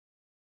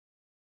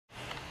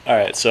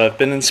Alright, so I've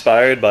been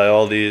inspired by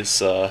all these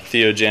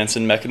Theo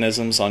Jansen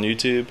mechanisms on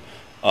YouTube,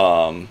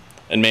 and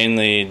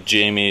mainly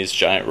Jamie's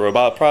giant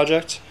robot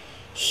project.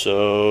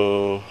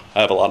 So I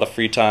have a lot of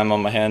free time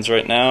on my hands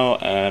right now,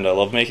 and I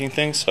love making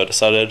things, so I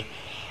decided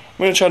I'm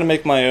going to try to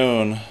make my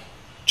own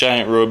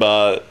giant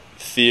robot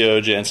Theo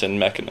Jansen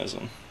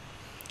mechanism.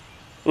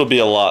 It'll be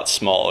a lot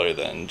smaller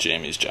than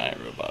Jamie's giant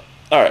robot.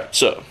 Alright,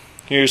 so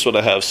here's what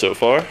I have so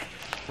far.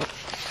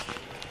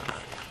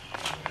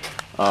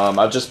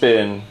 I've just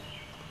been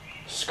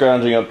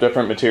scrounging up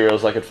different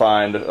materials I could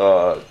find,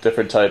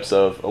 different types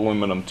of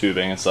aluminum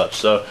tubing and such.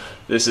 So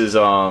this is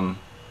the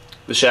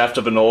shaft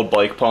of an old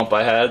bike pump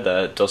I had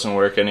that doesn't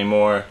work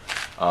anymore.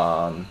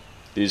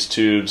 These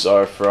tubes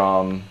are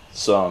from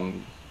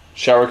some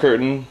shower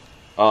curtain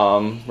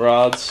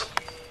rods.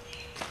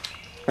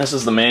 This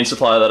is the main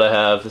supply that I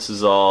have. This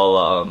is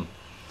all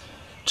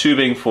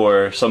tubing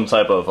for some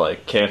type of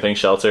like camping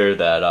shelter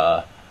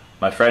that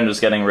my friend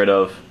was getting rid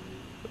of.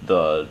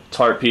 The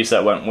tarp piece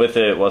that went with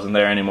it wasn't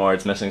there anymore.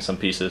 It's missing some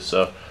pieces,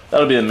 so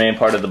that'll be the main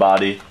part of the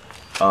body.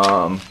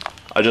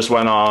 I just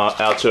went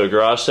out to a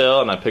garage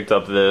sale and I picked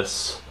up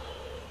this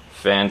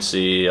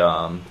fancy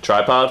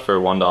tripod for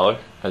 $1,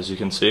 as you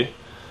can see.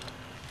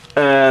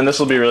 And this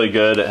will be really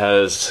good. It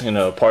has, you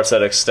know, parts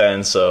that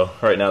extend, so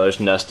right now there's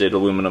nested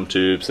aluminum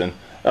tubes, and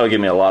that'll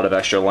give me a lot of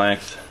extra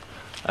length.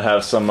 I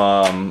have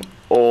some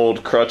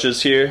old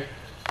crutches here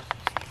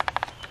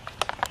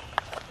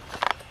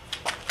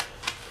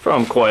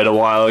from quite a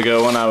while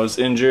ago when I was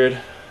injured.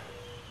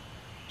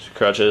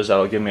 Crutches,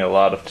 that'll give me a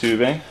lot of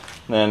tubing.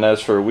 And as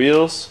for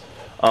wheels,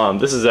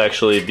 this is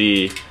actually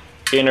the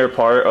inner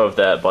part of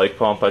that bike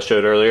pump I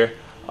showed earlier.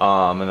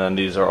 And then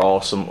these are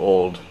all some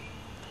old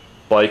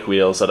bike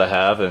wheels that I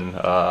have, and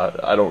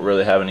I don't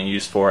really have any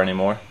use for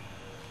anymore.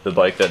 The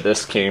bike that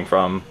this came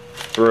from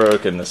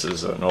broke, and this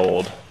is an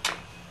old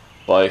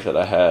bike that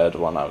I had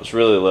when I was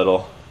really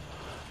little.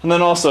 And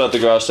then also at the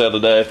garage sale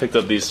today, I picked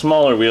up these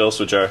smaller wheels,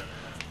 which are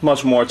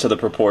much more to the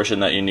proportion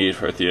that you need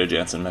for a Theo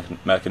Jansen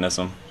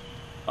mechanism.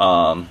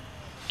 So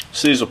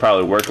these will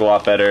probably work a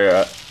lot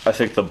better. I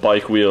think the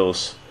bike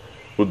wheels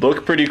would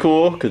look pretty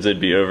cool because they'd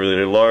be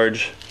overly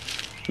large.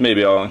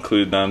 Maybe I'll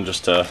include them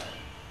just to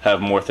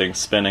have more things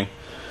spinning.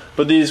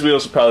 But these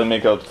wheels will probably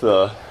make up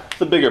the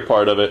bigger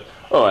part of it.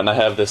 Oh, and I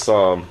have this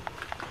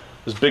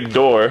this big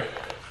door.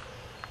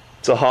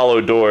 It's a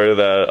hollow door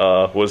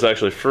that was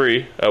actually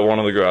free at one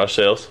of the garage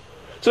sales.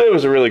 So it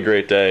was a really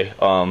great day.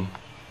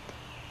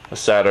 A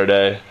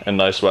Saturday and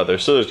nice weather,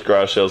 so there's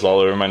garage sales all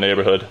over my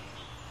neighborhood.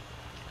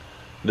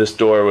 This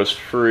door was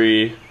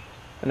free,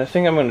 and I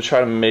think I'm going to try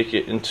to make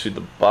it into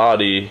the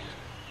body,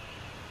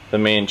 the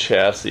main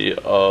chassis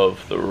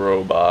of the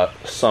robot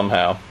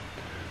somehow.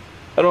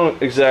 I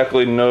don't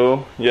exactly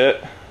know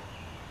yet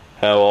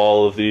how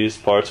all of these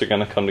parts are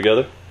going to come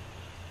together.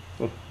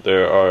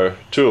 There are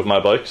two of my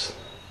bikes.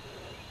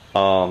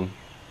 I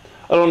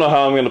don't know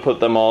how I'm going to put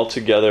them all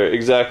together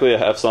exactly. I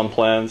have some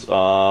plans.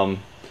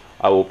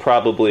 I will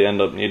probably end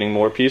up needing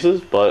more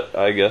pieces, but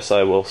I guess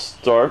I will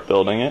start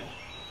building it,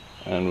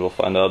 and we'll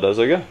find out as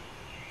I go.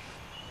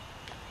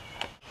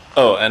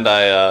 Oh, and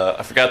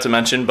I forgot to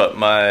mention, but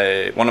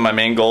one of my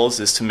main goals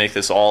is to make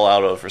this all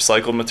out of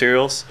recycled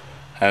materials.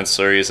 Hence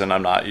the reason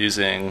I'm not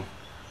using,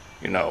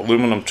 you know,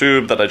 aluminum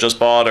tube that I just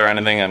bought or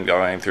anything. I'm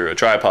going through a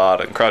tripod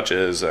and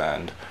crutches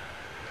and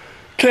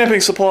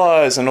camping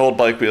supplies and old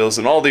bike wheels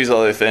and all these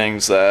other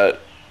things that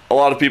a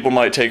lot of people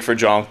might take for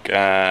junk,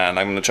 and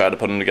I'm going to try to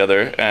put them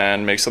together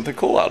and make something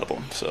cool out of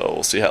them. So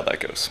we'll see how that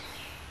goes.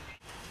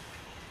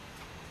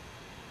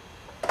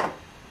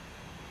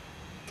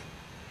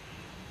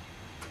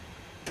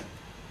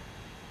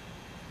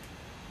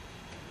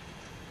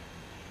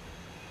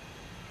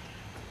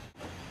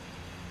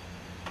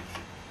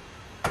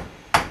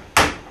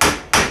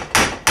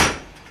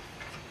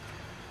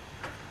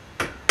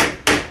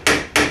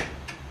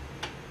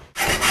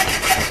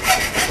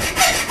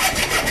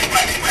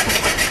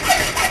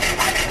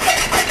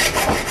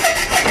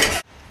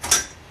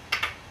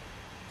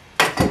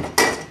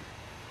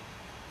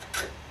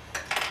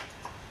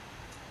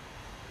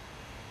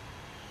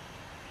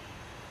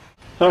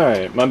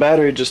 Alright, my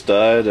battery just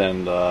died,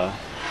 and I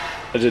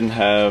didn't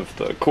have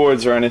the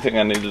cords or anything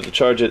I needed to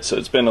charge it, so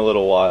it's been a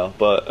little while.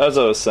 But as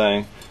I was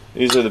saying,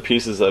 these are the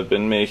pieces I've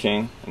been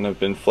making, and I've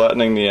been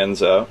flattening the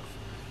ends out,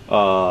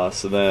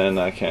 so then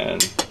I can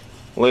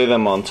lay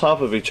them on top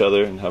of each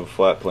other and have a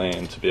flat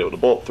plane to be able to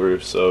bolt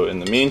through. So in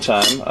the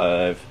meantime,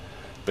 I've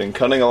been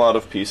cutting a lot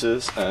of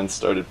pieces and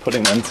started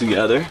putting them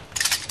together.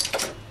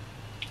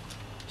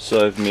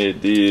 So I've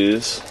made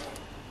these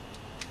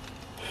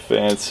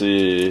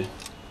fancy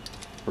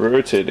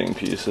rotating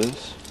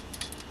pieces,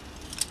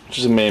 which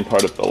is the main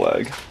part of the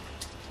leg.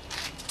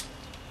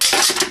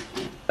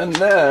 And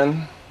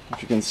then,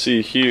 if you can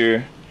see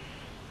here,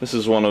 this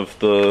is one of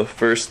the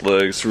first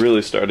legs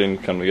really starting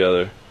to come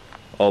together,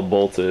 all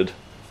bolted,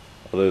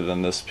 other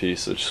than this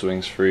piece which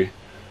swings free.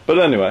 But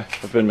anyway,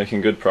 I've been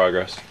making good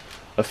progress.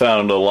 I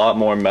found a lot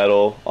more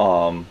metal.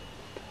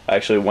 I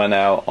actually went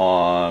out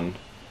on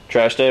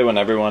trash day, when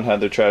everyone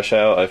had their trash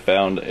out, I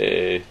found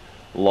a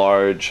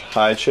large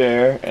high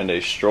chair and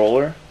a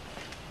stroller.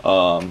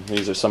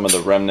 These are some of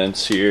the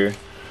remnants here.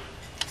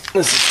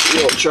 This is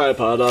the old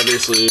tripod,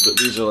 obviously, but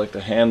these are like the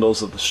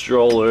handles of the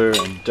stroller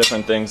and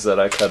different things that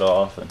I cut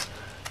off, and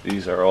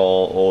these are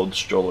all old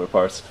stroller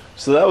parts.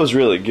 So that was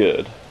really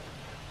good.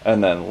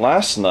 And then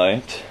last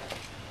night,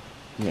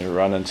 let me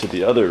run into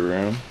the other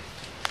room,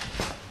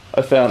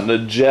 I found the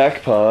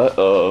jackpot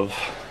of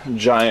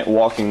giant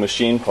walking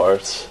machine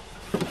parts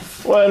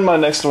when my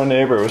next door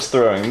neighbor was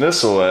throwing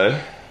this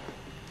away.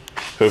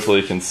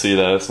 Hopefully you can see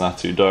that, it's not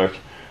too dark.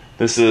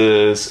 This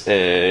is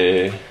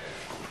a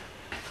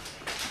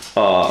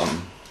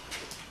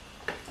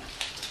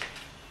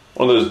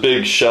one of those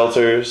big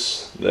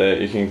shelters that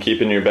you can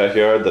keep in your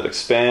backyard that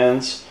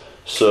expands.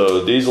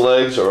 So these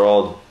legs are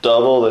all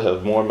double, they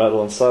have more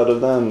metal inside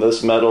of them.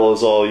 This metal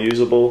is all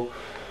usable.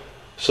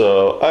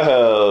 So I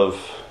have,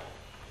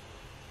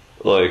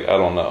 like, I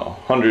don't know,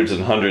 hundreds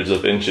and hundreds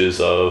of inches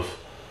of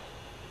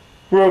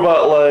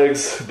robot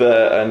legs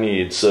that I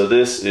need. So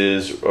this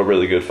is a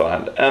really good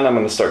find, and I'm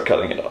going to start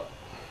cutting it up.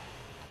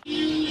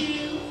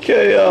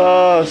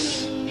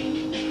 Chaos!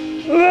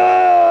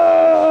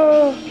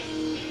 Ah!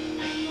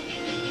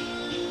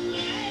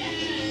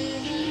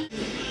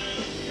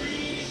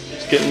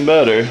 It's getting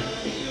better.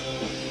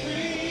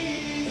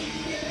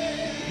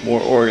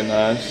 More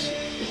organized.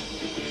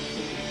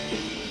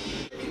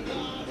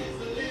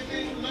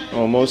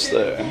 Almost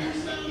there.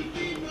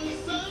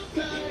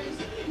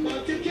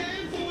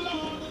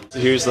 So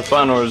here's the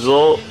final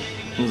result.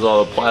 There's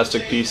all the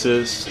plastic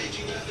pieces.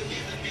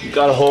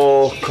 Got a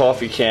whole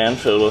coffee can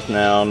filled with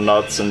now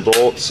nuts and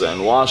bolts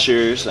and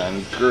washers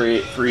and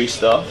great free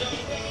stuff.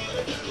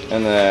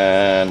 And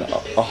then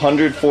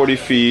 140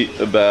 feet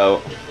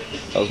about,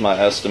 that was my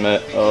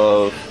estimate,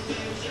 of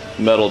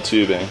metal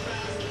tubing.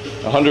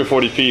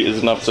 140 feet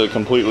is enough to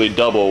completely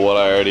double what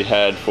I already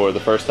had for the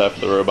first half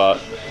of the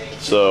robot.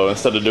 So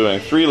instead of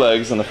doing 3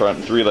 legs in the front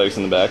and 3 legs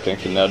in the back, I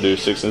can now do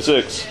 6 and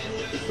 6,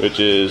 which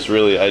is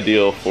really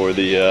ideal for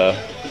the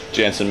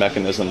Jansen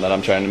mechanism that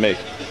I'm trying to make.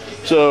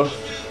 So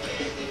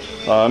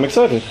I'm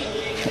excited.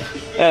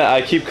 And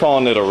I keep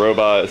calling it a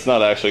robot. It's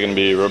not actually going to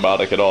be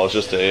robotic at all. It's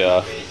just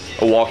a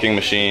walking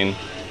machine.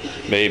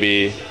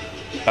 Maybe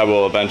I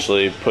will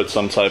eventually put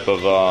some type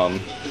of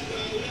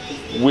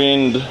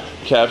wind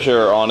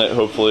capture on it,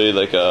 hopefully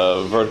like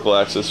a vertical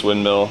axis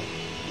windmill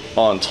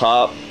on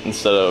top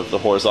instead of the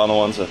horizontal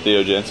ones that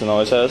Theo Jansen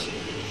always has,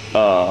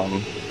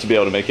 to be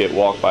able to make it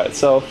walk by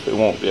itself. It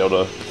won't be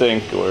able to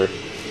think or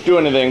do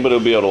anything, but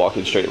it'll be able to walk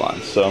in straight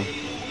lines. So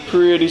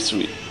pretty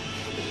sweet.